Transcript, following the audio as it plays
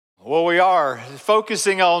are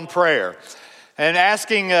focusing on prayer and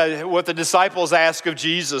asking what the disciples asked of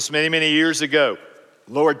Jesus many, many years ago.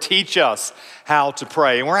 Lord, teach us how to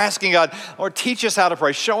pray. And we're asking God, Lord, teach us how to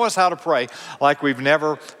pray. Show us how to pray like we've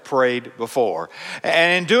never prayed before.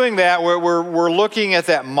 And in doing that, we're looking at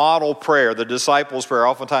that model prayer, the disciples' prayer,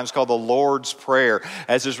 oftentimes called the Lord's Prayer,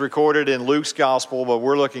 as is recorded in Luke's gospel, but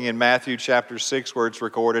we're looking in Matthew chapter 6 where it's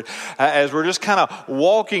recorded, as we're just kind of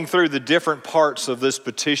walking through the different parts of this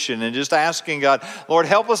petition and just asking God, Lord,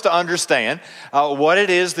 help us to understand what it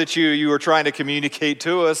is that you are trying to communicate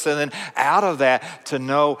to us, and then out of that to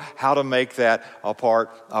know how to make that a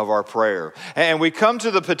part of our prayer. And we come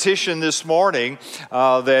to the petition this morning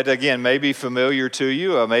that, again, may be familiar to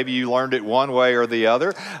you. Maybe you learned it one way or the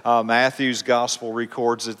other. Matthew's gospel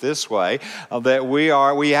records it this way, that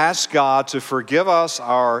we ask God to forgive us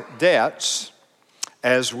our debts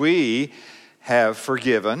as we have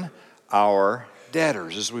forgiven our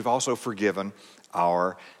debtors, as we've also forgiven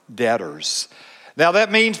our debtors. Now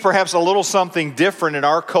that means perhaps a little something different in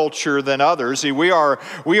our culture than others. See, we are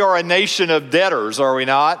a nation of debtors, are we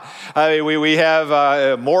not? We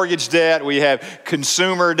have mortgage debt, we have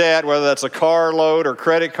consumer debt, whether that's a car loan or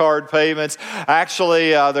credit card payments. Actually,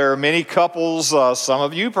 there are many couples, some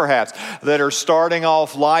of you perhaps, that are starting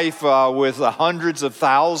off life with hundreds of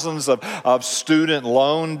thousands of student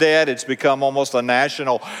loan debt. It's become almost a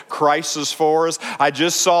national crisis for us. I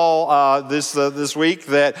just saw this week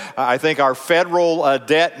that I think our federal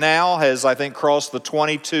debt now has, I think, crossed the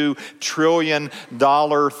 $22 trillion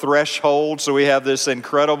threshold. So we have this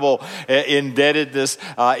incredible indebtedness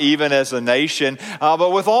even as a nation.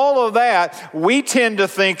 But with all of that, we tend to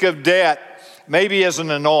think of debt maybe as an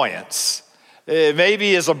annoyance,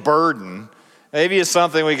 maybe as a burden, maybe as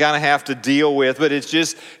something we kind of have to deal with, but it's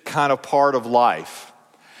just kind of part of life.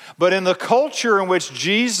 But in the culture in which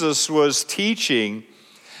Jesus was teaching,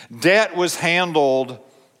 debt was handled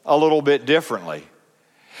a little bit differently.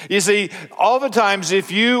 You see, oftentimes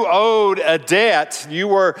if you owed a debt, you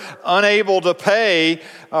were unable to pay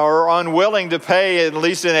or unwilling to pay, at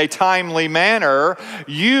least in a timely manner,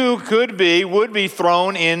 you would be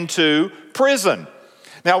thrown into prison.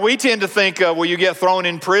 Now, we tend to think, you get thrown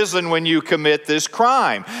in prison when you commit this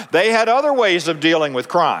crime. They had other ways of dealing with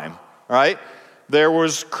crime, right? There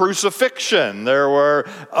was crucifixion. There were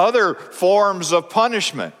other forms of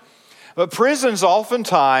punishment. But prisons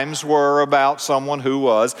oftentimes were about someone who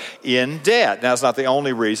was in debt. Now, it's not the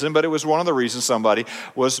only reason, but it was one of the reasons somebody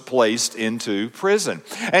was placed into prison.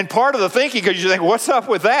 And part of the thinking, because you think, what's up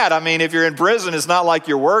with that? I mean, if you're in prison, it's not like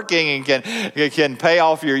you're working and can pay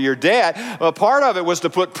off your debt. But part of it was to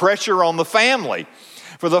put pressure on the family,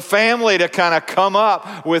 for the family to kind of come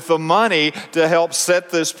up with the money to help set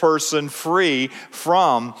this person free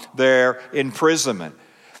from their imprisonment.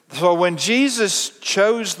 So when Jesus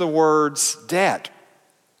chose the words debt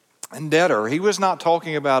and debtor, he was not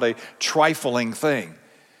talking about a trifling thing,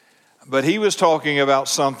 but he was talking about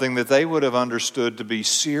something that they would have understood to be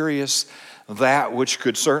serious, that which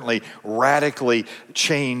could certainly radically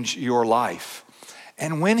change your life.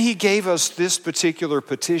 And when he gave us this particular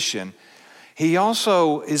petition, he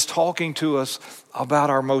also is talking to us about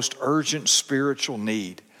our most urgent spiritual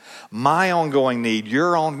need, my ongoing need,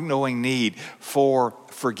 your ongoing need for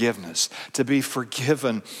forgiveness, to be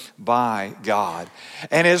forgiven by God.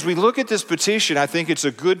 And as we look at this petition, I think it's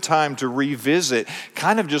a good time to revisit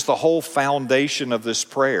kind of just the whole foundation of this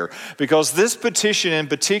prayer, because this petition in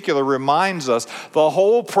particular reminds us the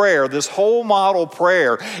whole prayer, this whole model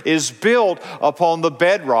prayer is built upon the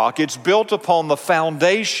bedrock. It's built upon the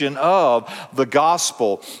foundation of the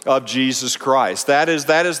gospel of Jesus Christ. That is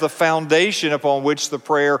the foundation upon which the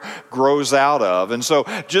prayer grows out of. And so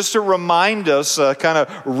just to remind us, kind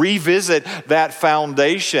of revisit that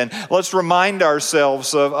foundation, let's remind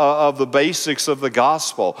ourselves of the basics of the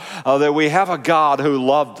gospel, that we have a God who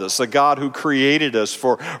loved us, a God who created us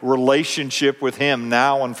for relationship with him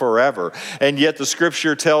now and forever. And yet the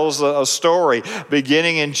scripture tells a story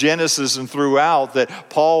beginning in Genesis and throughout that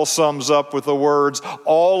Paul sums up with the words,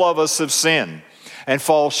 all of us have sinned and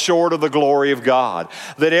fall short of the glory of God.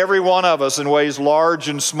 That every one of us in ways large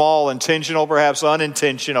and small, intentional, perhaps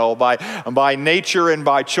unintentional, by nature and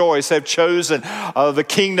by choice, have chosen the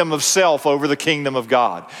kingdom of self over the kingdom of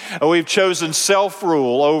God. We've chosen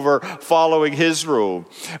self-rule over following his rule.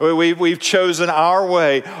 We've chosen our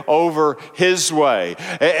way over his way.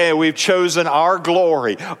 And we've chosen our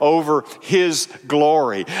glory over his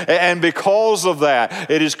glory. And because of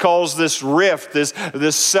that, it has caused this rift,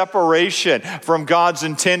 this separation from God's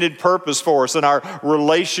intended purpose for us and our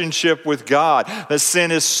relationship with God. The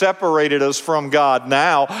sin has separated us from God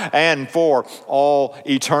now and for all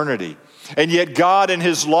eternity. And yet God in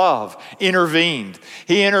his love intervened.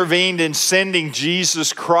 He intervened in sending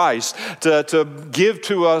Jesus Christ to give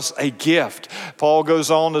to us a gift. Paul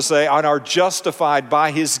goes on to say, and are justified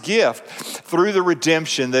by his gift through the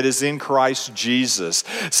redemption that is in Christ Jesus.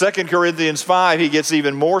 2 Corinthians 5, he gets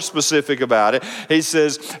even more specific about it. He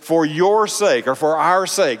says, for your sake, or for our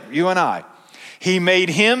sake, you and I, he made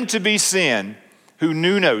him to be sin who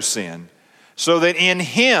knew no sin, so that in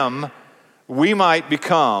him we might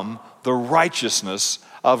become the righteousness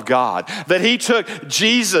of God. That he took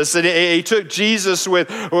Jesus, and he took Jesus with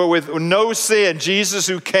no sin, Jesus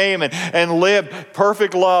who came and lived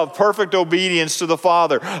perfect love, perfect obedience to the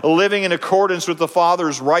Father, living in accordance with the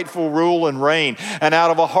Father's rightful rule and reign, and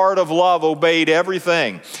out of a heart of love obeyed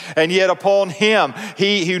everything. And yet upon him,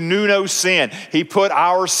 he who knew no sin, he put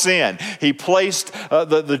our sin. He placed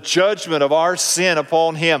the judgment of our sin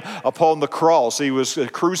upon him, upon the cross. He was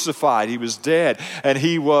crucified, he was dead, and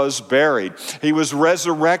he was buried. He was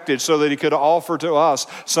resurrected so that he could offer to us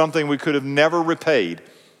something we could have never repaid,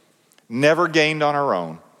 never gained on our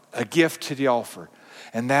own, a gift that he offered.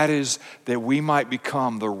 And that is that we might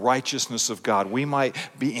become the righteousness of God. We might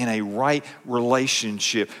be in a right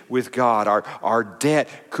relationship with God. Our debt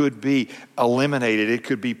could be eliminated. It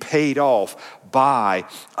could be paid off by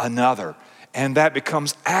another. And that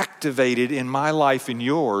becomes activated in my life and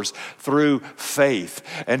yours through faith.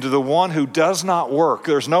 And to the one who does not work,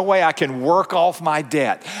 there's no way I can work off my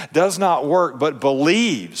debt, does not work, but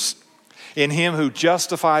believes in him who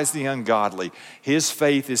justifies the ungodly, his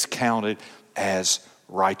faith is counted as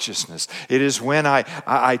righteousness. It is when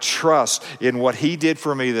I trust in what he did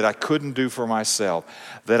for me that I couldn't do for myself,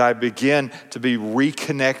 that I begin to be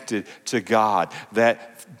reconnected to God.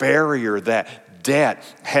 That barrier, that debt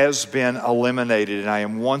has been eliminated, and I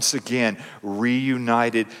am once again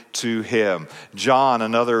reunited to him. John,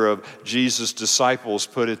 another of Jesus' disciples,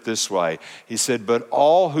 put it this way. He said, but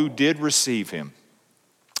all who did receive him,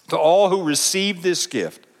 to all who received this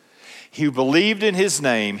gift, who believed in his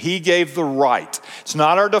name, he gave the right. It's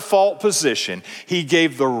not our default position. He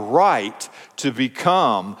gave the right to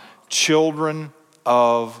become children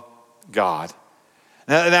of God.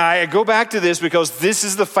 Now, I go back to this because this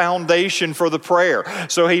is the foundation for the prayer.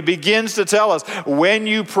 So he begins to tell us, when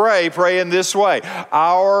you pray, pray in this way.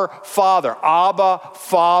 Our Father, Abba,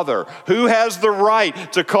 Father. Who has the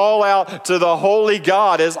right to call out to the holy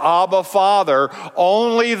God as Abba, Father?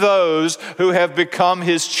 Only those who have become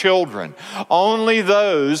his children. Only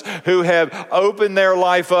those who have opened their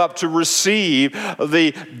life up to receive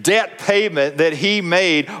the debt payment that he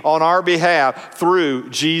made on our behalf through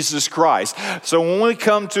Jesus Christ. So when we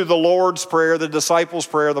come to the Lord's Prayer, the disciples'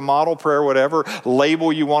 prayer, the model prayer, whatever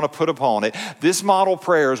label you want to put upon it, this model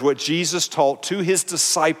prayer is what Jesus taught to his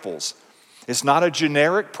disciples. It's not a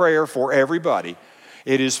generic prayer for everybody.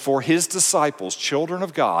 It is for his disciples, children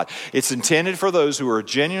of God. It's intended for those who are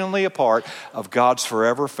genuinely a part of God's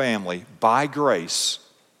forever family by grace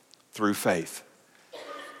through faith.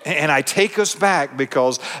 And I take us back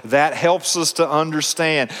because that helps us to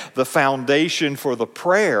understand the foundation for the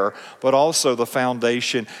prayer, but also the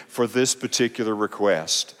foundation for this particular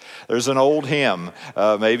request. There's an old hymn.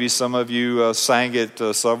 Maybe some of you sang it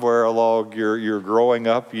somewhere along your growing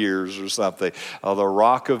up years or something. The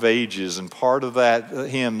Rock of Ages. And part of that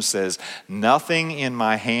hymn says, nothing in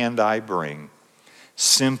my hand I bring,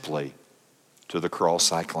 simply to the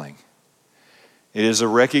cross I cling. It is a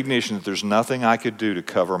recognition that there's nothing I could do to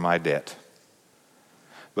cover my debt,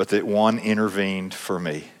 but that one intervened for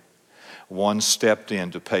me. One stepped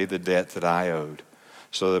in to pay the debt that I owed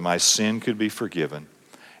so that my sin could be forgiven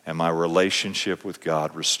and my relationship with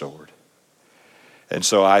God restored. And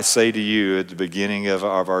so I say to you at the beginning of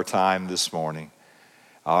our time this morning,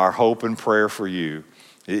 our hope and prayer for you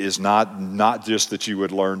is not just that you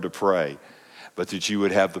would learn to pray, but that you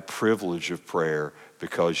would have the privilege of prayer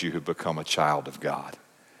because you have become a child of God.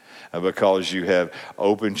 And because you have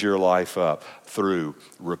opened your life up through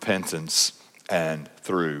repentance and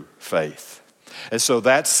through faith. And so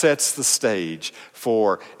that sets the stage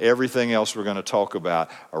for everything else we're going to talk about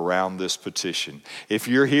around this petition. If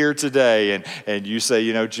you're here today and you say,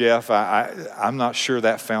 you know, Jeff, I'm not sure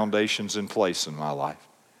that foundation's in place in my life.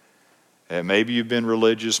 And maybe you've been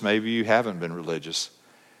religious, maybe you haven't been religious.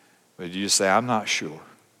 But you say, I'm not sure.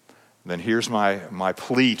 Then here's my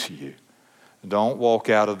plea to you. Don't walk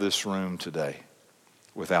out of this room today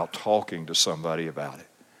without talking to somebody about it.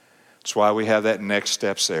 That's why we have that next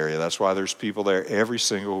steps area. That's why there's people there every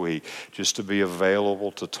single week just to be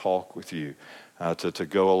available to talk with you, to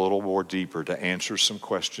go a little more deeper, to answer some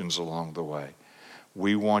questions along the way.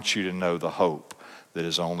 We want you to know the hope that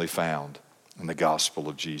is only found in the gospel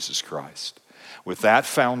of Jesus Christ. With that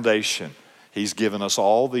foundation, he's given us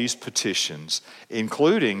all these petitions,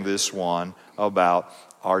 including this one about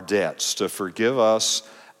our debts, to forgive us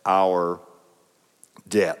our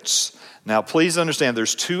debts. Now, please understand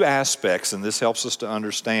there's two aspects, and this helps us to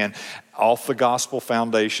understand off the gospel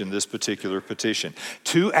foundation this particular petition.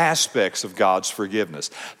 Two aspects of God's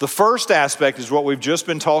forgiveness. The first aspect is what we've just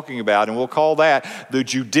been talking about, and we'll call that the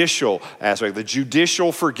judicial aspect, the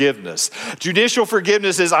judicial forgiveness. Judicial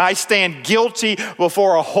forgiveness is I stand guilty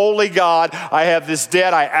before a holy God. I have this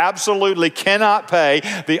debt I absolutely cannot pay.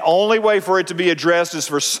 The only way for it to be addressed is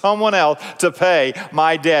for someone else to pay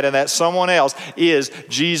my debt, and that someone else is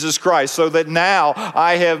Jesus Christ. So that now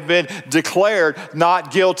I have been declared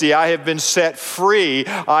not guilty. I have been set free.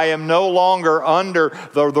 I am no longer under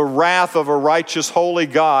the wrath of a righteous, holy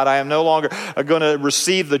God. I am no longer going to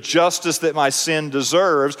receive the justice that my sin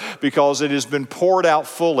deserves because it has been poured out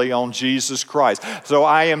fully on Jesus Christ. So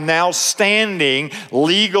I am now standing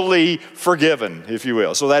legally forgiven, if you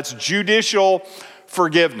will. So that's judicial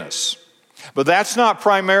forgiveness. But that's not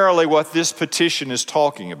primarily what this petition is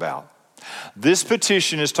talking about. This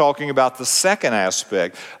petition is talking about the second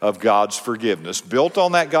aspect of God's forgiveness, built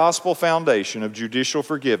on that gospel foundation of judicial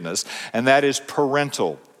forgiveness, and that is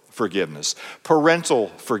parental forgiveness. Parental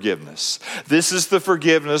forgiveness. This is the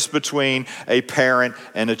forgiveness between a parent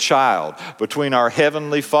and a child, between our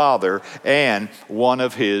Heavenly Father and one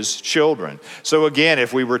of His children. So again,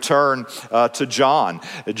 if we return to John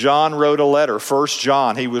wrote a letter, 1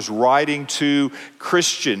 John. He was writing to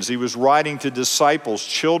Christians. He was writing to disciples,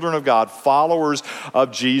 children of God, followers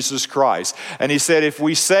of Jesus Christ. And he said, if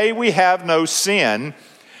we say we have no sin,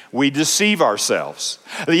 we deceive ourselves.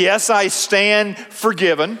 Yes, I stand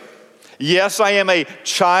forgiven. Yes, I am a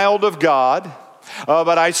child of God,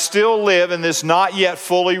 but I still live in this not yet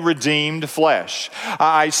fully redeemed flesh.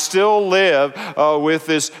 I still live with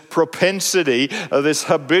this propensity, this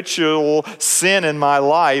habitual sin in my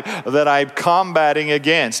life that I'm combating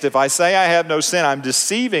against. If I say I have no sin, I'm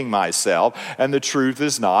deceiving myself, and the truth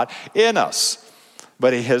is not in us.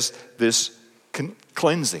 But He has this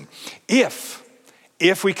cleansing.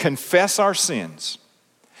 If we confess our sins,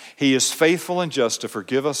 He is faithful and just to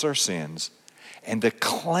forgive us our sins and to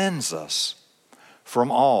cleanse us from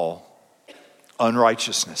all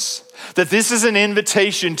unrighteousness. That this is an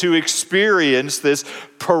invitation to experience this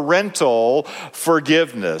parental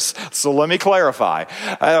forgiveness. So let me clarify.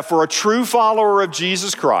 For a true follower of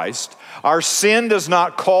Jesus Christ, our sin does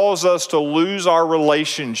not cause us to lose our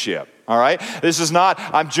relationship. All right? This is not,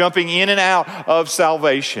 I'm jumping in and out of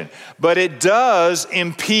salvation. But it does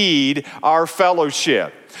impede our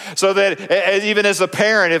fellowship. So that even as a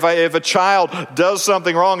parent, if a child does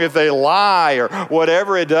something wrong, if they lie or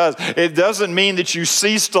whatever it doesn't mean that you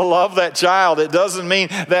cease to love that child. It doesn't mean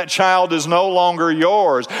that child is no longer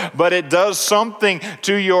yours. But it does something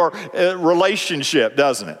to your relationship,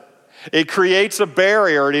 doesn't it? It creates a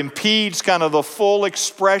barrier. It impedes kind of the full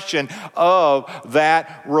expression of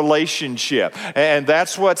that relationship. And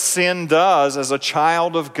that's what sin does as a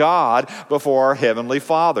child of God before our Heavenly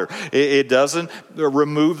Father. It doesn't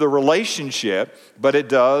remove the relationship, but it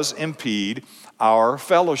does impede our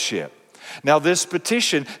fellowship. Now, this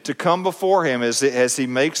petition to come before Him as He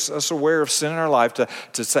makes us aware of sin in our life,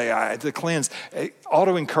 to cleanse, it ought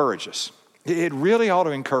to encourage us. It really ought to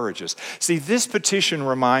encourage us. See, this petition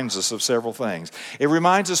reminds us of several things. It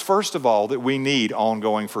reminds us, first of all, that we need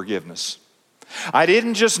ongoing forgiveness. I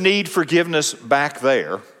didn't just need forgiveness back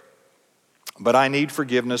there, but I need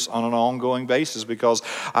forgiveness on an ongoing basis because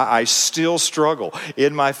I still struggle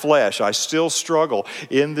in my flesh. I still struggle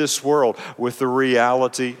in this world with the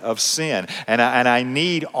reality of sin. And I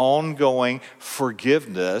need ongoing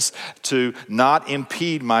forgiveness to not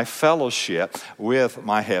impede my fellowship with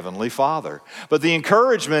my Heavenly Father. But the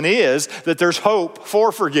encouragement is that there's hope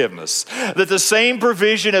for forgiveness. That the same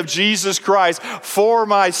provision of Jesus Christ for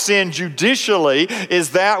my sin judicially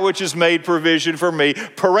is that which has made provision for me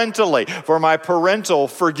parentally, for my parental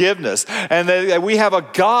forgiveness. And that we have a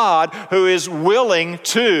God who is willing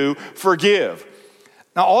to forgive.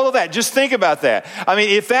 Now, all of that, just think about that. I mean,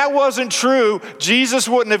 if that wasn't true, Jesus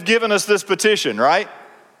wouldn't have given us this petition, right?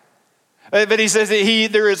 But He says that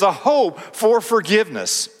there is a hope for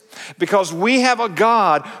forgiveness because we have a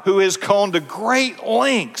God who has gone to great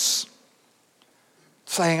lengths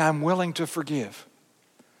saying, I'm willing to forgive.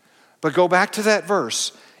 But go back to that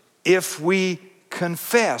verse. If we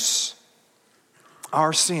confess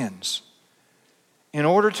our sins, in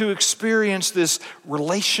order to experience this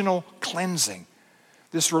relational cleansing,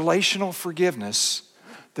 this relational forgiveness,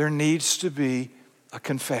 there needs to be a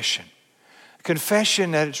confession.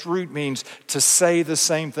 Confession at its root means to say the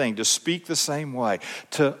same thing, to speak the same way,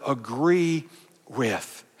 to agree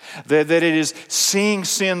with. That it is seeing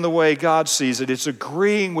sin the way God sees it. It's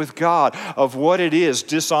agreeing with God of what it is,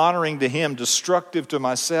 dishonoring to Him, destructive to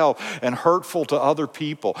myself, and hurtful to other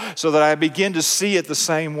people, so that I begin to see it the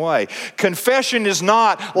same way. Confession is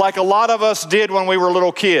not like a lot of us did when we were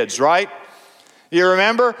little kids, right? You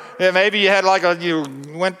remember? Yeah, maybe you had you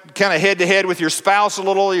went kind of head to head with your spouse a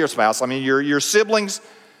little, your siblings,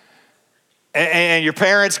 and your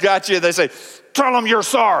parents got you, they say, tell them you're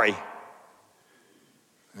sorry.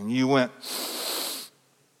 And you went,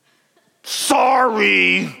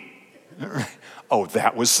 sorry. Oh,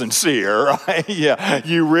 that was sincere, right? Yeah,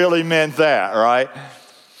 you really meant that, right?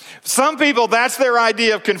 Some people, that's their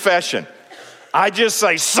idea of confession. I just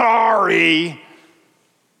say sorry,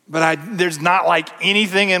 but there's not like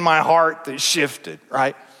anything in my heart that shifted,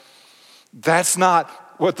 right? That's not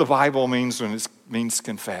what the Bible means when it means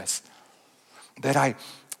confess. That I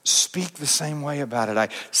speak the same way about it. I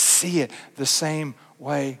see it the same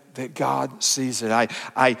way that God sees it.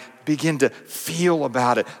 I begin to feel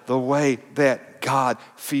about it the way that God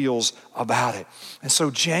feels about it. And so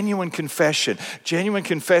genuine confession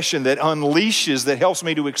that unleashes, that helps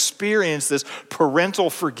me to experience this parental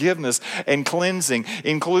forgiveness and cleansing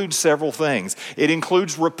includes several things. It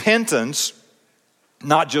includes repentance,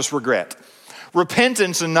 not just regret.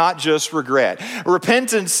 Repentance and not just regret.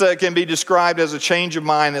 Repentance can be described as a change of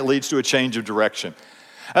mind that leads to a change of direction.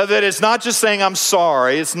 That it's not just saying I'm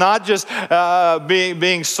sorry. It's not just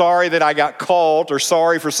being sorry that I got caught or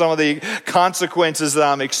sorry for some of the consequences that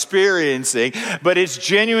I'm experiencing, but it's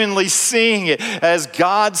genuinely seeing it as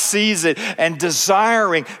God sees it and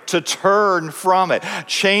desiring to turn from it.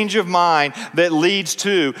 Change of mind that leads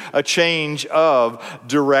to a change of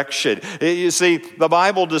direction. You see, the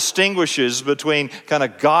Bible distinguishes between kind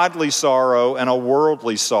of godly sorrow and a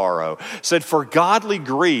worldly sorrow. It said, for godly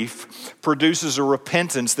grief produces a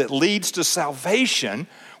repentance that leads to salvation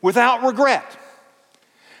without regret,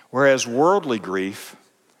 whereas worldly grief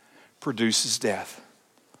produces death.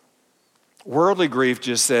 Worldly grief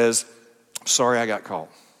just says, sorry I got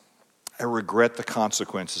caught. I regret the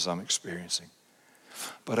consequences I'm experiencing.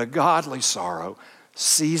 But a godly sorrow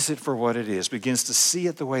sees it for what it is, begins to see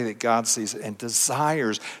it the way that God sees it, and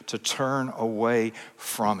desires to turn away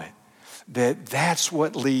from it. That's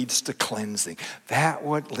what leads to cleansing. That's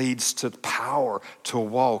what leads to power to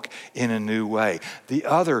walk in a new way. The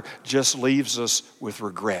other just leaves us with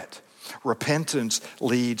regret. Repentance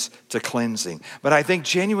leads to cleansing. But I think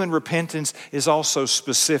genuine repentance is also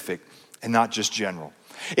specific and not just general.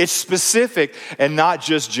 It's specific and not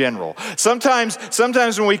just general. Sometimes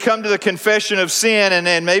when we come to the confession of sin,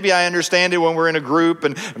 and maybe I understand it when we're in a group,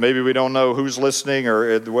 and maybe we don't know who's listening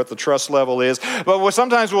or what the trust level is, but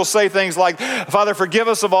sometimes we'll say things like, Father, forgive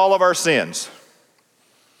us of all of our sins.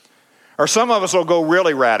 Or some of us will go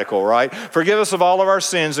really radical, right? Forgive us of all of our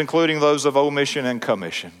sins, including those of omission and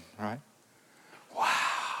commission, right?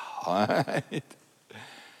 Wow.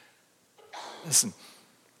 Listen,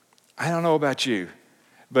 I don't know about you,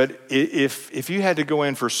 but if you had to go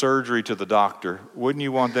in for surgery to the doctor, wouldn't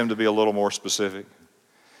you want them to be a little more specific?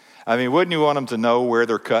 I mean, wouldn't you want them to know where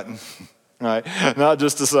they're cutting? Right? Not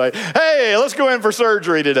just to say, hey, let's go in for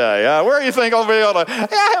surgery today. Where do you think I'll be able to?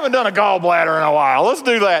 I haven't done a gallbladder in a while. Let's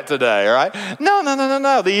do that today, right?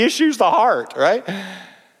 No. The issue's the heart, right?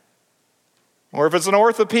 Or if it's an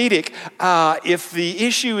orthopedic, if the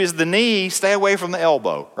issue is the knee, stay away from the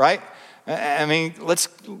elbow, right? I mean, let's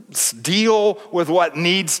deal with what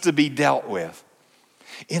needs to be dealt with.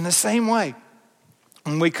 In the same way,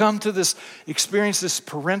 when we come to this experience, this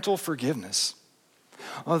parental forgiveness,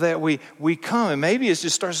 that we come, and maybe it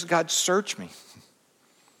just starts, God, search me.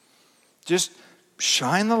 Just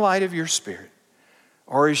shine the light of your Spirit.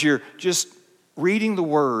 Or as you're just reading the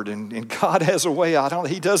Word, and God has a way out,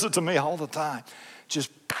 He does it to me all the time.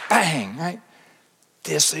 Just bang, right?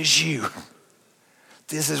 This is you.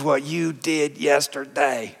 This is what you did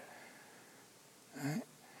yesterday. Right?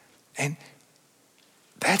 And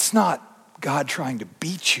that's not God trying to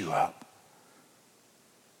beat you up.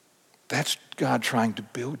 That's God trying to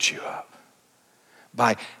build you up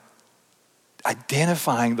by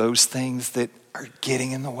identifying those things that are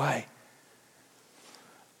getting in the way.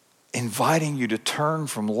 Inviting you to turn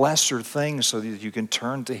from lesser things so that you can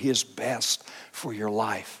turn to His best for your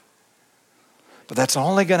life. But that's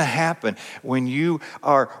only going to happen when you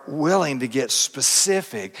are willing to get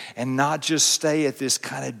specific and not just stay at this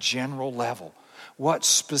kind of general level. What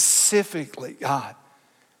specifically, God,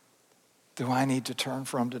 do I need to turn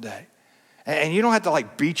from today? And you don't have to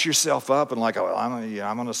like beat yourself up and like, oh,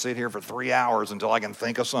 I'm going to sit here for 3 hours until I can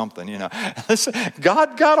think of something, Listen,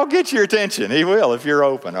 God will get your attention. He will if you're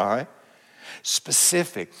open, all right?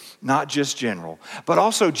 Specific, not just general, but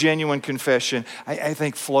also genuine confession, I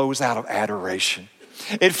think flows out of adoration.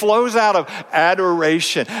 It flows out of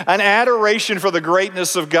adoration, an adoration for the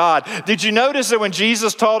greatness of God. Did you notice that when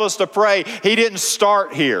Jesus taught us to pray, he didn't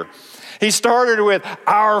start here? He started with,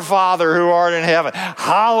 our Father who art in heaven,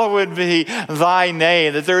 hallowed be thy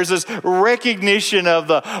name. That there is this recognition of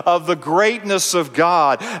the greatness of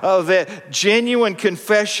God, that genuine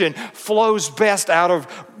confession flows best out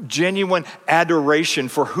of genuine adoration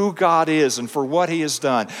for who God is and for what he has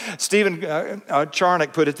done. Stephen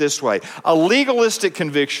Charnock put it this way: a legalistic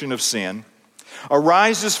conviction of sin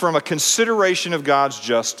arises from a consideration of God's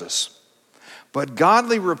justice, but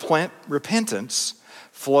godly repentance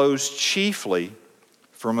flows chiefly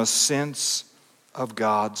from a sense of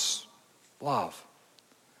God's love.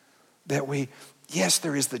 That yes,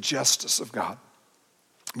 there is the justice of God,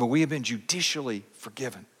 but we have been judicially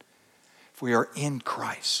forgiven if we are in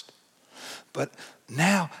Christ. But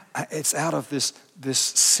now it's out of this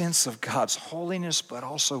sense of God's holiness, but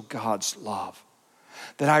also God's love.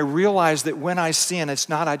 That I realize that when I sin, it's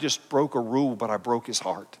not I just broke a rule, but I broke his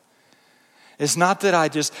heart. It's not that I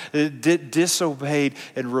just disobeyed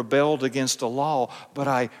and rebelled against a law, but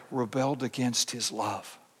I rebelled against his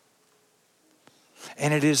love.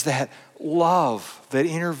 And it is that love that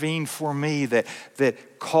intervened for me that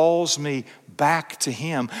calls me back to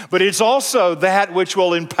him. But it's also that which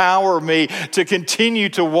will empower me to continue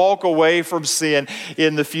to walk away from sin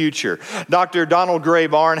in the future. Dr. Donald Gray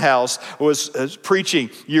Barnhouse was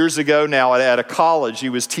preaching years ago now at a college. He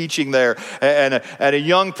was teaching there, and a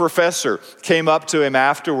young professor came up to him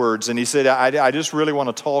afterwards, and he said, I just really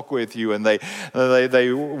want to talk with you. And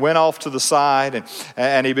they went off to the side,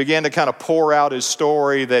 and he began to kind of pour out his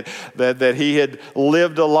story that he had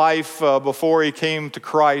lived a life before he came to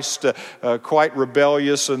Christ, quite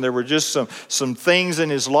rebellious, and there were just some things in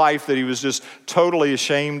his life that he was just totally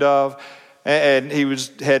ashamed of. And he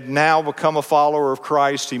had now become a follower of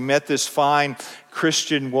Christ. He met this fine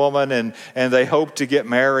Christian woman, and they hoped to get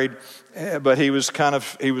married, but he was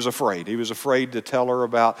afraid. He was afraid to tell her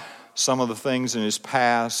about some of the things in his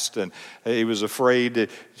past, and he was afraid that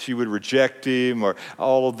she would reject him or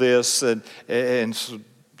all of this. And so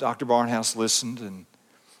Dr. Barnhouse listened,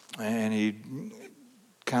 and he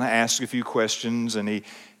kind of asked a few questions, and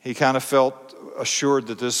he kind of felt assured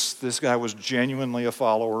that this guy was genuinely a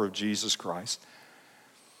follower of Jesus Christ.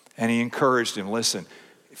 And he encouraged him, listen,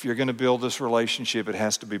 if you're going to build this relationship, it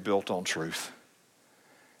has to be built on truth.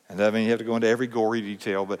 And that means you have to go into every gory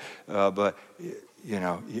detail, but you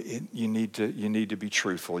need to be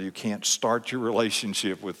truthful. You can't start your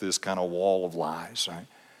relationship with this kind of wall of lies, right?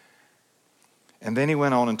 And then he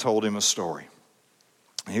went on and told him a story.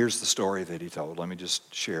 Here's the story that he told. Let me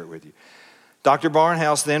just share it with you. Dr.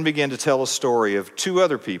 Barnhouse then began to tell a story of two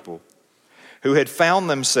other people who had found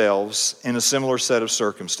themselves in a similar set of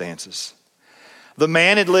circumstances. The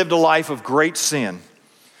man had lived a life of great sin,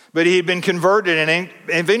 but he had been converted and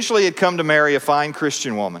eventually had come to marry a fine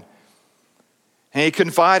Christian woman. And he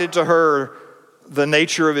confided to her the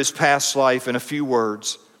nature of his past life in a few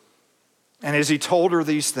words. And as he told her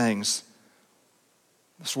these things,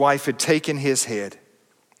 his wife had taken his head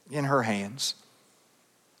in her hands,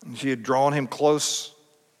 and she had drawn him close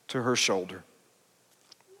to her shoulder.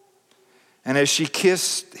 And as she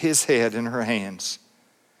kissed his head in her hands,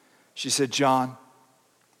 she said, John,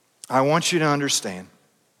 I want you to understand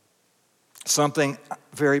something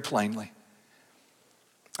very plainly.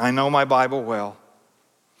 I know my Bible well,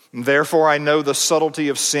 and therefore I know the subtlety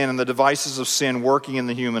of sin and the devices of sin working in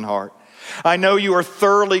the human heart. I know you are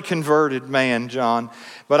thoroughly converted man, John,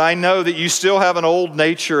 but I know that you still have an old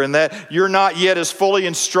nature and that you're not yet as fully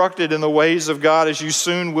instructed in the ways of God as you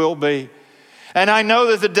soon will be. And I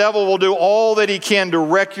know that the devil will do all that he can to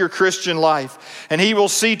wreck your Christian life, and he will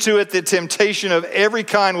see to it that temptation of every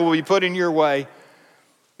kind will be put in your way.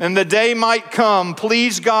 And the day might come,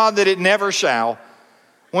 please God that it never shall,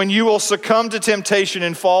 when you will succumb to temptation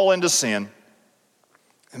and fall into sin.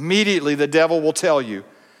 Immediately the devil will tell you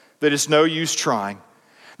that it's no use trying,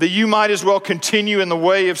 that you might as well continue in the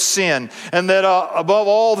way of sin, and that above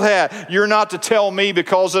all that, you're not to tell me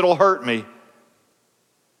because it'll hurt me.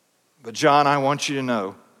 But John, I want you to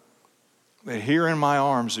know that here in my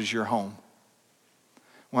arms is your home.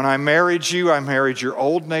 When I married you, I married your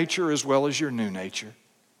old nature as well as your new nature.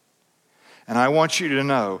 And I want you to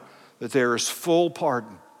know that there is full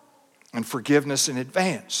pardon and forgiveness in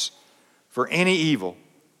advance for any evil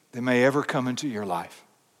that may ever come into your life.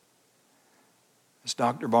 As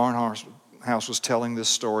Dr. Barnhouse House was telling this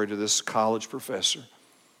story to this college professor.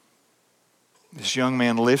 This young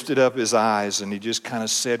man lifted up his eyes and he just kind of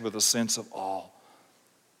said with a sense of awe,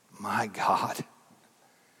 my God,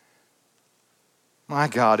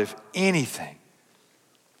 if anything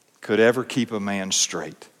could ever keep a man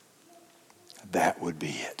straight, that would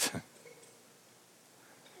be it.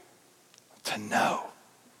 To know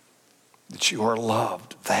that you are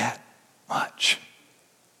loved that much.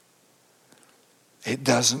 It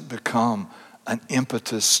doesn't become an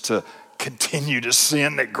impetus to continue to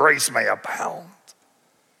sin that grace may abound.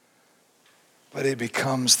 But it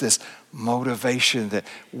becomes this motivation that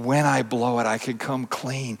when I blow it, I can come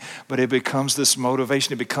clean. But it becomes this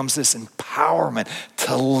motivation, it becomes this empowerment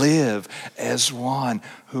to live as one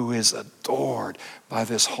who is adored by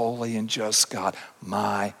this holy and just God,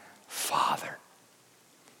 my Father.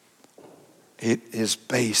 It is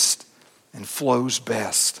based and flows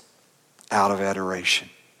best out of adoration.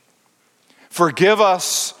 Forgive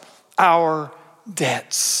us our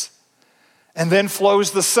debts. And then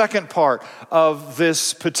flows the second part of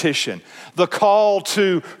this petition, the call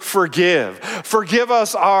to forgive. Forgive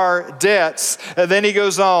us our debts. And then he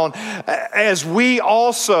goes on, as we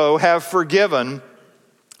also have forgiven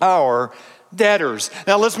our debtors.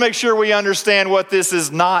 Now let's make sure we understand what this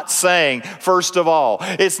is not saying, first of all.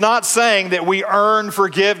 It's not saying that we earn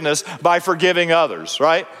forgiveness by forgiving others,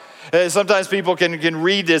 right? Sometimes people can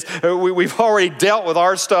read this. We've already dealt with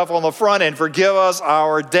our stuff on the front end. Forgive us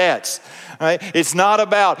our debts. Right? It's not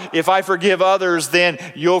about if I forgive others, then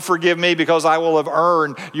you'll forgive me because I will have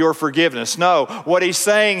earned your forgiveness. No, what he's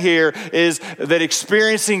saying here is that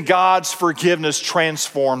experiencing God's forgiveness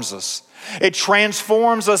transforms us. It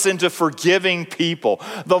transforms us into forgiving people.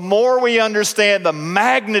 The more we understand the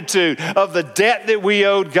magnitude of the debt that we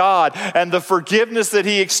owed God and the forgiveness that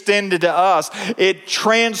he extended to us, it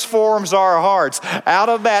transforms our hearts. Out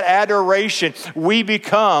of that adoration, we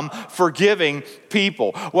become forgiving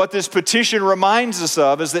people. What this petition reminds us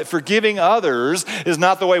of is that forgiving others is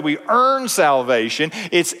not the way we earn salvation.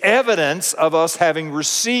 It's evidence of us having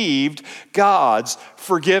received God's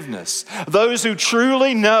forgiveness. Those who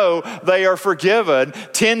truly know they are forgiven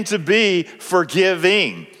tend to be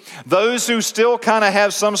forgiving. Those who still kind of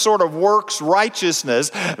have some sort of works righteousness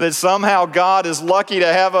that somehow God is lucky to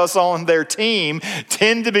have us on their team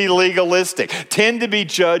tend to be legalistic, tend to be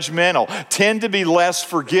judgmental, tend to be less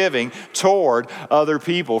forgiving toward other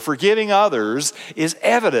people. Forgiving others is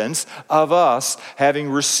evidence of us having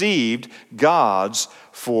received God's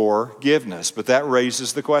forgiveness. But that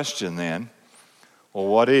raises the question then, well,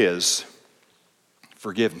 what is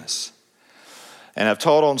forgiveness? And I've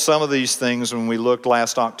taught on some of these things when we looked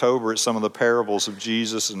last October at some of the parables of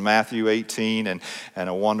Jesus in Matthew 18 and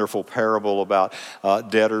a wonderful parable about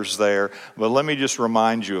debtors there. But let me just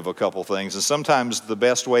remind you of a couple things. And sometimes the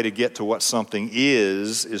best way to get to what something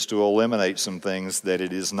is to eliminate some things that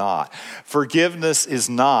it is not. Forgiveness is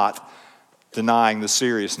not denying the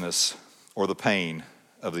seriousness or the pain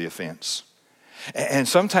of the offense. And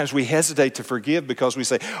sometimes we hesitate to forgive because we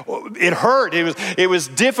say, oh, it hurt, it was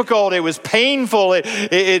difficult, it was painful,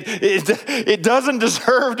 it doesn't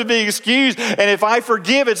deserve to be excused. And if I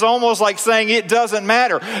forgive, it's almost like saying it doesn't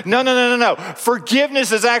matter. No.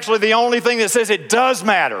 Forgiveness is actually the only thing that says it does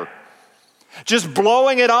matter. Just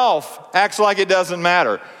blowing it off acts like it doesn't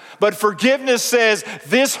matter. But forgiveness says,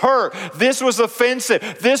 this hurt, this was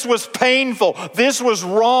offensive, this was painful, this was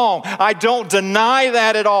wrong. I don't deny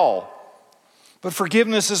that at all. But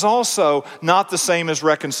forgiveness is also not the same as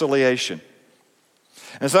reconciliation.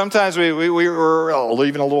 And sometimes we're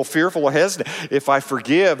even a little fearful or hesitant. If I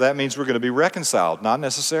forgive, that means we're going to be reconciled. Not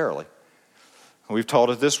necessarily. We've taught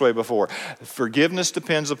it this way before. Forgiveness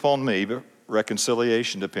depends upon me, but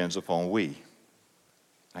reconciliation depends upon we.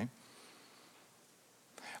 Okay?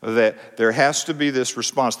 That there has to be this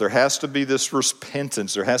response. There has to be this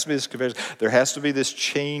repentance. There has to be this confession. There has to be this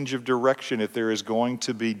change of direction if there is going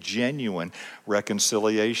to be genuine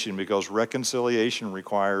reconciliation, because reconciliation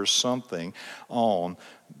requires something on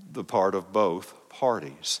the part of both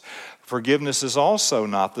parties. Forgiveness is also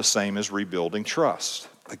not the same as rebuilding trust.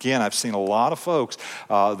 Again, I've seen a lot of folks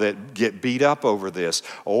that get beat up over this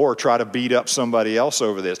or try to beat up somebody else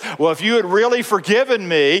over this. Well, if you had really forgiven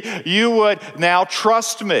me, you would now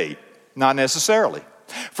trust me. Not necessarily.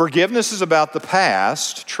 Forgiveness is about the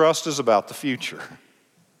past. Trust is about the future.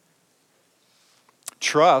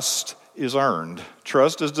 Trust is earned.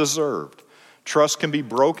 Trust is deserved. Trust can be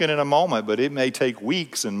broken in a moment, but it may take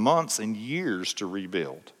weeks and months and years to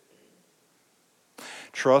rebuild.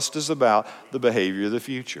 Trust is about the behavior of the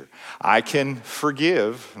future. I can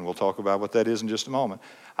forgive, and we'll talk about what that is in just a moment.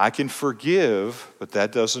 I can forgive, but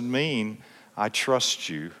that doesn't mean I trust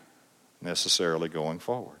you necessarily going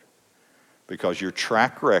forward, because your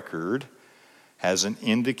track record hasn't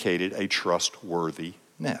indicated a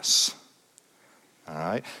trustworthiness. All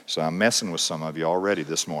right? So I'm messing with some of you already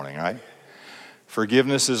this morning, right?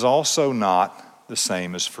 Forgiveness is also not the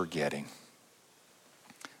same as forgetting.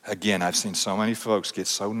 Again, I've seen so many folks get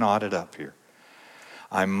so knotted up here.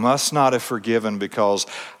 I must not have forgiven because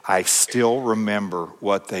I still remember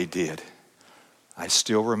what they did. I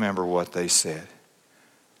still remember what they said.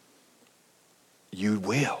 You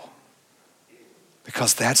will.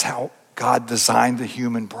 Because that's how God designed the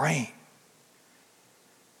human brain.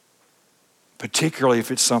 Particularly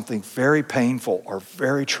if it's something very painful or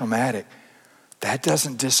very traumatic. That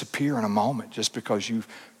doesn't disappear in a moment just because you've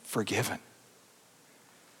forgiven.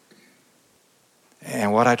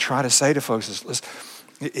 And what I try to say to folks is, listen,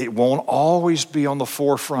 it won't always be on the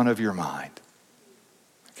forefront of your mind.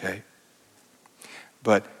 Okay?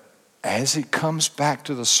 But as it comes back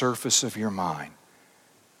to the surface of your mind,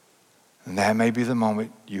 and that may be the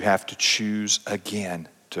moment you have to choose again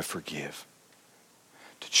to forgive.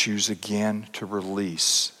 To choose again to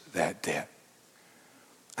release that debt.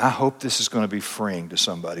 I hope this is going to be freeing to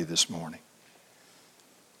somebody this morning.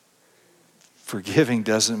 Forgiving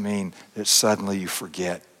doesn't mean that suddenly you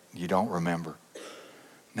forget, you don't remember.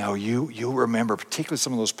 No, you'll remember, particularly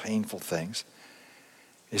some of those painful things.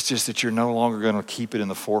 It's just that you're no longer going to keep it in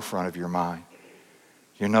the forefront of your mind.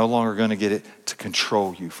 You're no longer going to get it to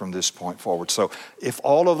control you from this point forward. So if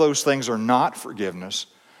all of those things are not forgiveness,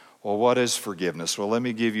 well, what is forgiveness? Well, let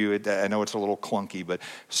me give you, I know it's a little clunky, but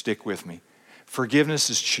stick with me. Forgiveness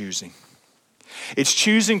is choosing. It's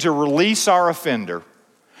choosing to release our offender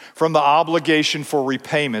from the obligation for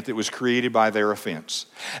repayment that was created by their offense.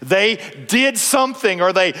 They did something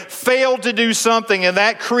or they failed to do something, and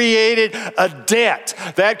that created a debt.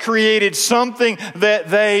 That created something that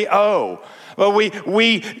they owe. But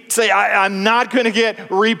we say, I'm not going to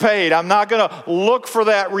get repaid. I'm not going to look for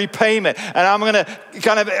that repayment. And I'm going to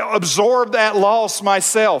kind of absorb that loss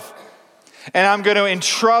myself. And I'm going to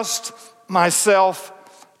entrust myself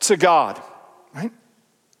to God. Right?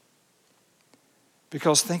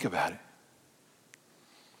 Because think about it.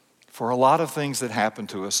 For a lot of things that happen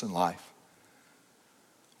to us in life,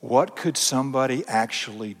 what could somebody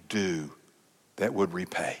actually do that would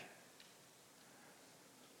repay?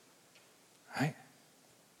 Right?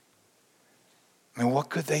 I mean, what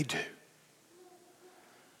could they do?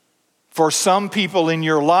 For some people in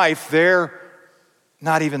your life, they're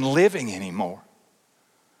not even living anymore.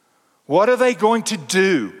 What are they going to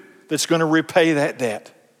do that's going to repay that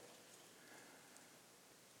debt?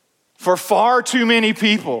 For far too many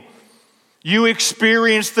people, you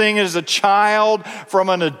experience things as a child from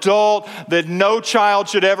an adult that no child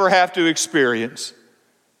should ever have to experience.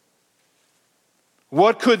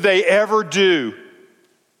 What could they ever do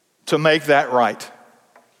to make that right?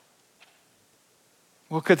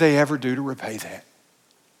 What could they ever do to repay that?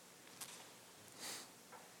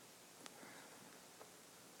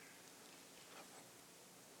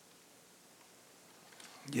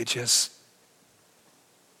 You just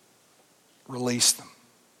release them.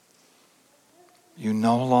 You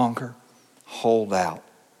no longer hold out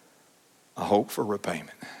a hope for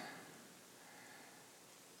repayment.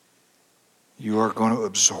 You are going to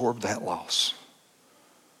absorb that loss.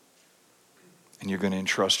 And you're going to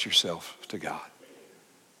entrust yourself to God.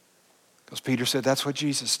 Because Peter said that's what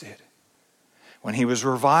Jesus did. When he was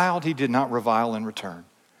reviled, he did not revile in return.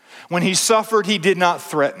 When he suffered, he did not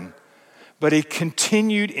threaten. But he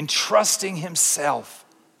continued entrusting himself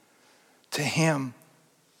to him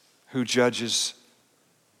who judges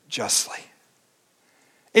justly.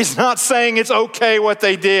 It's not saying it's okay what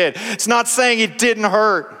they did. It's not saying it didn't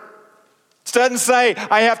hurt. It doesn't say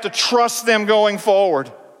I have to trust them going forward.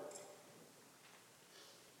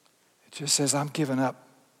 It just says I'm giving up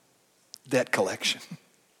debt collection.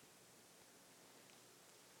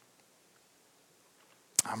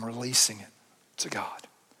 I'm releasing it to God.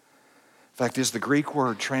 In fact, is the Greek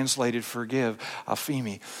word translated forgive,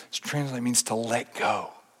 aphemi, means to let go,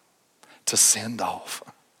 to send off.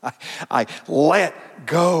 I let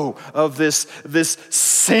go of this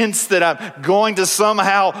sense that I'm going to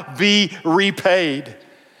somehow be repaid.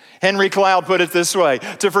 Henry Cloud put it this way: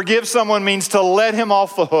 to forgive someone means to let him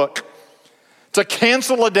off the hook, to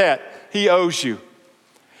cancel a debt he owes you.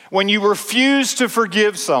 When you refuse to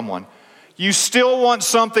forgive someone, you still want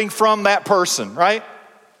something from that person, right?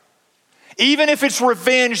 Even if it's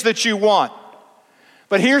revenge that you want.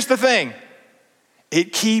 But here's the thing.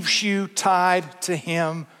 It keeps you tied to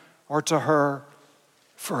him or to her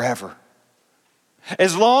forever.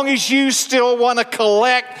 As long as you still want to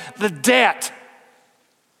collect the debt,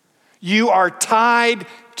 you are tied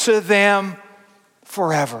to them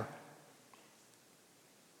forever.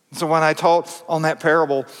 So when I taught on that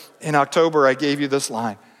parable in October, I gave you this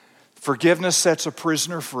line. Forgiveness sets a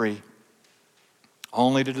prisoner free,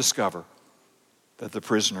 only to discover that the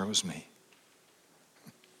prisoner was me.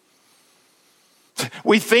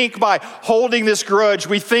 We think by holding this grudge,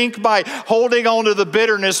 we think by holding on to the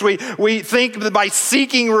bitterness, we think that by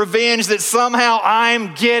seeking revenge that somehow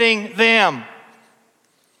I'm getting them.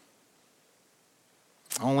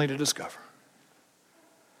 Only to discover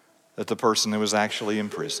that the person who was actually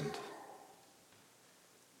imprisoned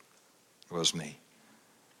was me.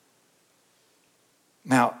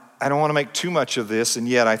 Now, I don't want to make too much of this, and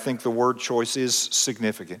yet I think the word choice is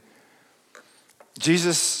significant.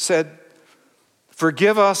 Jesus said,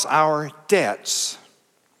 forgive us our debts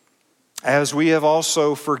as we have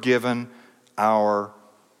also forgiven our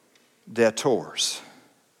debtors.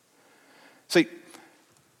 See,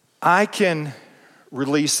 I can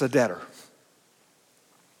release a debtor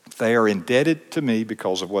if they are indebted to me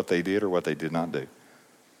because of what they did or what they did not do.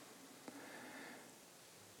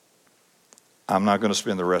 I'm not going to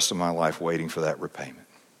spend the rest of my life waiting for that repayment.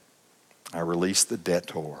 I release the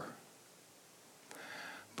debtor.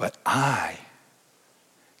 But I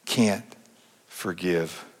can't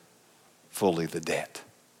forgive fully the debt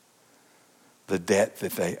that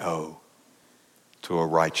they owe to a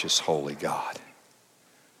righteous, holy God.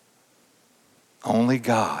 Only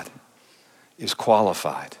God is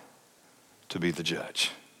qualified to be the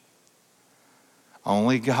judge.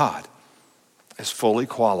 Only God is fully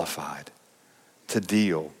qualified to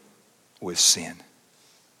deal with sin.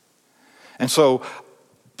 And so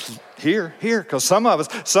here, because some of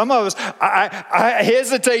us, I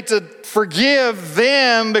hesitate to forgive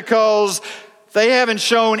them because they haven't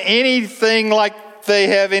shown anything like they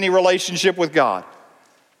have any relationship with God.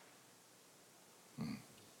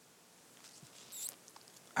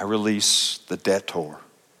 I release the debtor.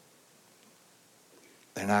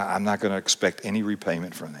 And I'm not going to expect any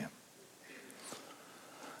repayment from them.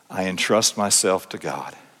 I entrust myself to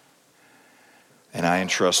God. And I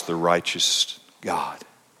entrust the righteous God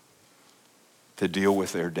to deal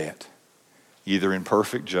with their debt, either in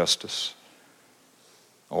perfect justice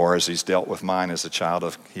or as he's dealt with mine as a child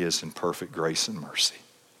of his in perfect grace and mercy.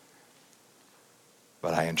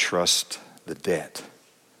 But I entrust the debt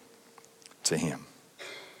to him.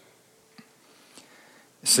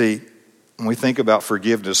 See, when we think about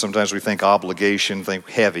forgiveness, sometimes we think obligation, think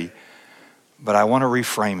heavy, but I want to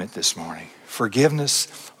reframe it this morning. Forgiveness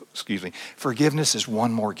is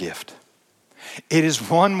one more gift. It is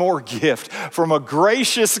one more gift from a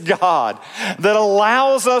gracious God that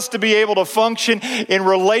allows us to be able to function in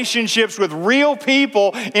relationships with real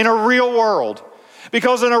people in a real world.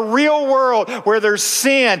 Because in a real world where there's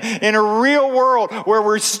sin, in a real world where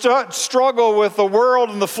we struggle with the world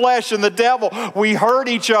and the flesh and the devil, we hurt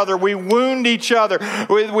each other, we wound each other,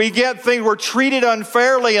 we get things, we're treated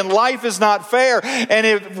unfairly and life is not fair. And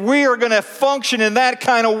if we are going to function in that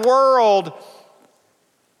kind of world,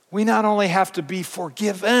 we not only have to be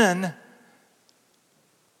forgiven,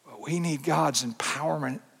 but we need God's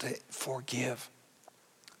empowerment to forgive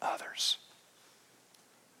others.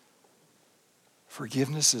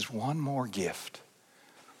 Forgiveness is one more gift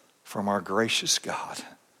from our gracious God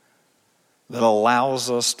that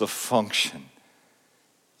allows us to function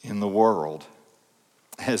in the world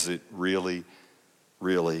as it really,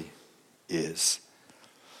 really is.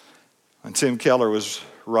 When Tim Keller was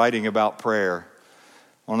writing about prayer,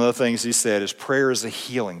 one of the things he said is prayer is a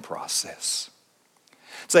healing process.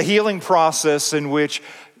 It's a healing process in which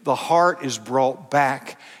the heart is brought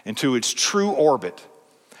back into its true orbit.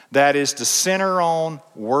 That is to center on,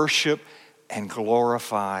 worship, and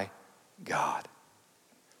glorify God.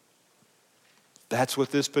 That's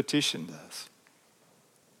what this petition does.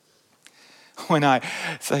 When I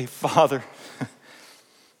say, Father,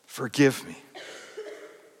 forgive me,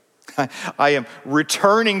 I am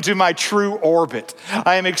returning to my true orbit.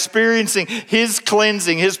 I am experiencing His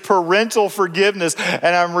cleansing, His parental forgiveness,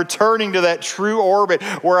 and I'm returning to that true orbit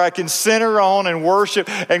where I can center on and worship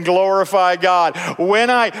and glorify God. When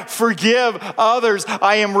I forgive others,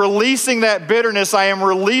 I am releasing that bitterness. I am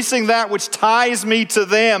releasing that which ties me to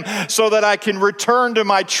them so that I can return to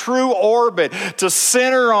my true orbit to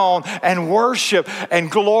center on and worship and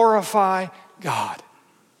glorify God.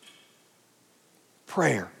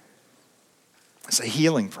 Prayer. It's a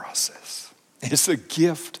healing process. It's a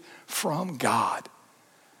gift from God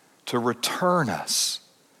to return us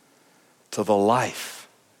to the life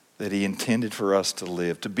that He intended for us to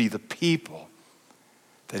live, to be the people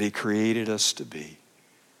that He created us to be,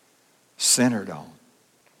 centered on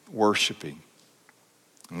worshiping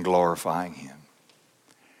and glorifying Him.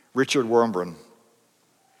 Richard Wurmbrand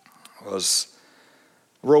was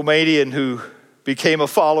a Romanian who became a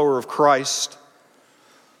follower of Christ.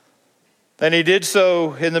 And he did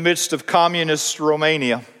so in the midst of communist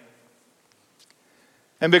Romania.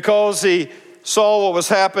 And because he saw what was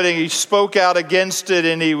happening, he spoke out against it,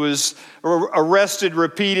 and he was arrested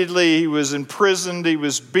repeatedly. He was imprisoned. He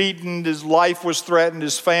was beaten. His life was threatened.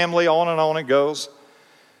 His family, on and on it goes.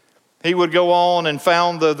 He would go on and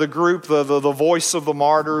found the group, the Voice of the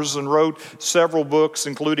Martyrs, and wrote several books,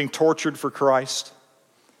 including Tortured for Christ.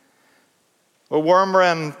 Well,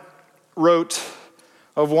 Wurmbrand wrote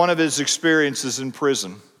of one of his experiences in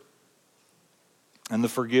prison and the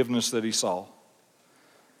forgiveness that he saw.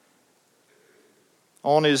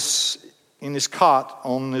 In his cot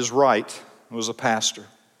on his right was a pastor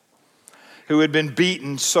who had been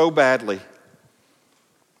beaten so badly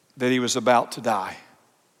that he was about to die.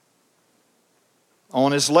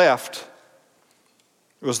 On his left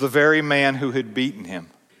was the very man who had beaten him,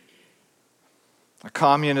 a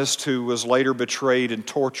communist who was later betrayed and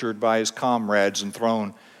tortured by his comrades and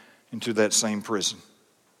thrown into that same prison.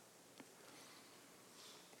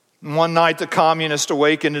 And one night the communist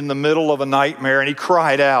awakened in the middle of a nightmare and he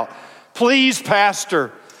cried out, "Please,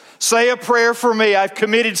 Pastor, say a prayer for me. I've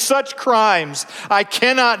committed such crimes. I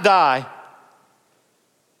cannot die."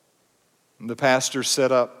 And the pastor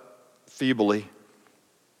sat up feebly,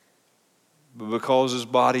 but because his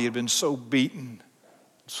body had been so beaten,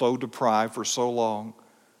 so deprived for so long,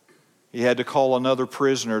 he had to call another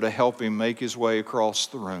prisoner to help him make his way across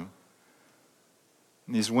the room.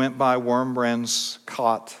 And he went by Wurmbrand's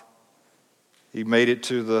cot. He made it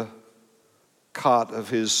to the cot of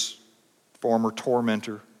his former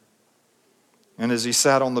tormentor. And as he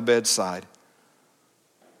sat on the bedside,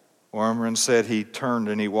 Wurmbrand said he turned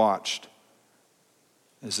and he watched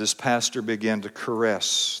as this pastor began to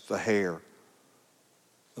caress the hair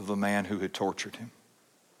of the man who had tortured him.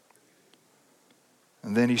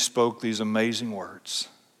 And then he spoke these amazing words.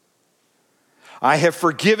 "I have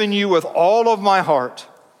forgiven you with all of my heart,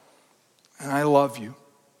 and I love you.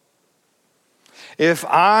 If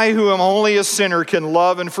I, who am only a sinner, can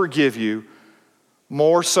love and forgive you,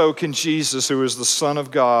 more so can Jesus, who is the Son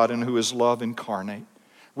of God and who is love incarnate.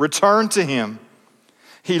 Return to him.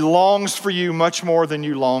 He longs for you much more than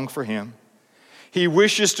you long for him. He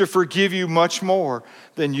wishes to forgive you much more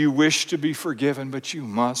than you wish to be forgiven, but you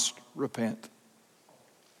must repent."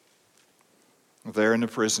 There in the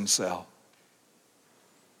prison cell,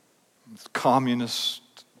 the communist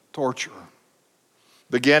torturer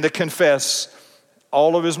began to confess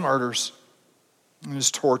all of his murders and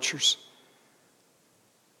his tortures.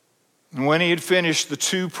 And when he had finished, the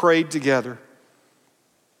two prayed together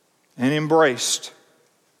and embraced.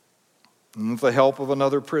 And with the help of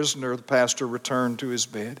another prisoner, the pastor returned to his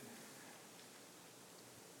bed,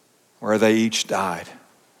 where they each died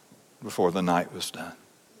before the night was done.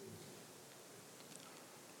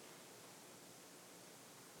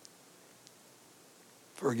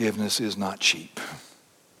 Forgiveness is not cheap.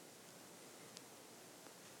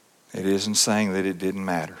 It isn't saying that it didn't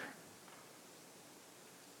matter.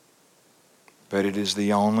 But it is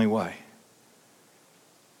the only way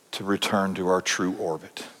to return to our true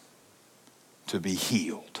orbit, to be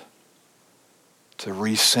healed, to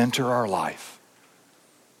recenter our life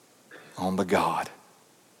on the God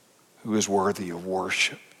who is worthy of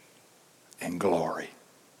worship and glory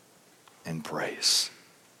and praise.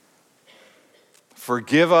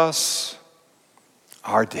 Forgive us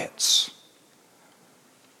our debts,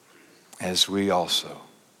 as we also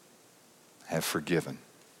have forgiven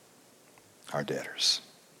our debtors.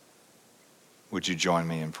 Would you join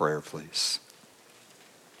me in prayer, please?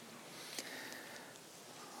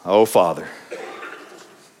 Oh, Father,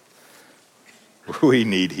 we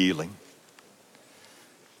need healing.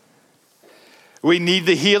 We need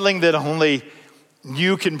the healing that only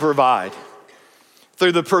you can provide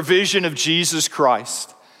through the provision of Jesus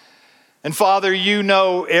Christ. And Father, you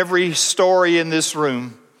know every story in this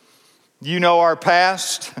room. You know our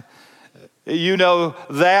past. You know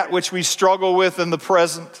that which we struggle with in the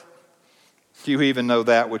present. You even know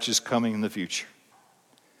that which is coming in the future.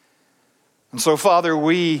 And so, Father,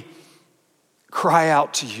 we cry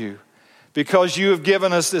out to you because you have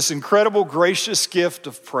given us this incredible, gracious gift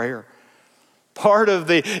of prayer. Part of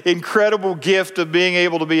the incredible gift of being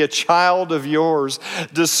able to be a child of yours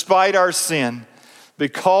despite our sin,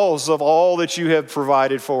 because of all that you have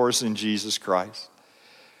provided for us in Jesus Christ.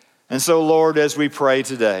 And so, Lord, as we pray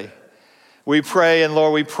today, we pray, and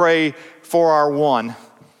Lord, we pray for our one.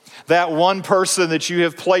 That one person that you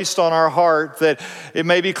have placed on our heart, that it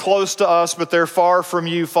may be close to us, but they're far from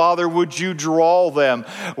you. Father, would you draw them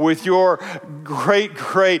with your great,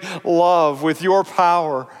 great love, with your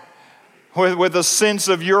power, with a sense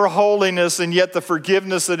of your holiness and yet the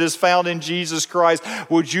forgiveness that is found in Jesus Christ.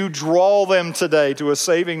 Would you draw them today to a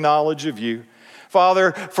saving knowledge of you?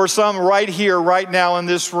 Father, for some right here, right now in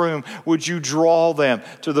this room, would you draw them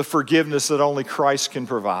to the forgiveness that only Christ can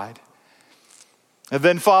provide? And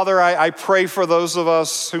then, Father, I pray for those of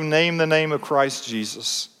us who name the name of Christ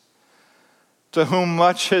Jesus, to whom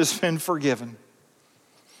much has been forgiven.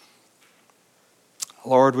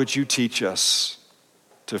 Lord, would you teach us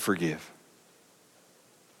to forgive?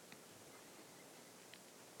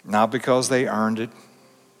 Not because they earned it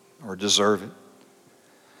or deserve it,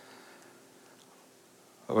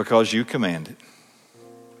 but because you command it.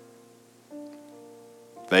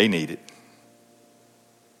 They need it,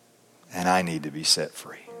 and I need to be set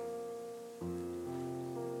free.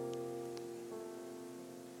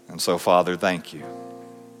 And so, Father, thank you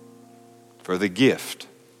for the gift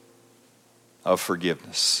of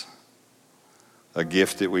forgiveness, a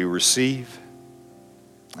gift that we receive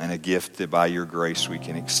and a gift that by your grace we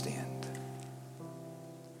can extend.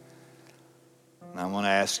 And I want to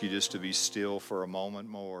ask you just to be still for a moment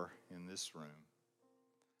more in this room.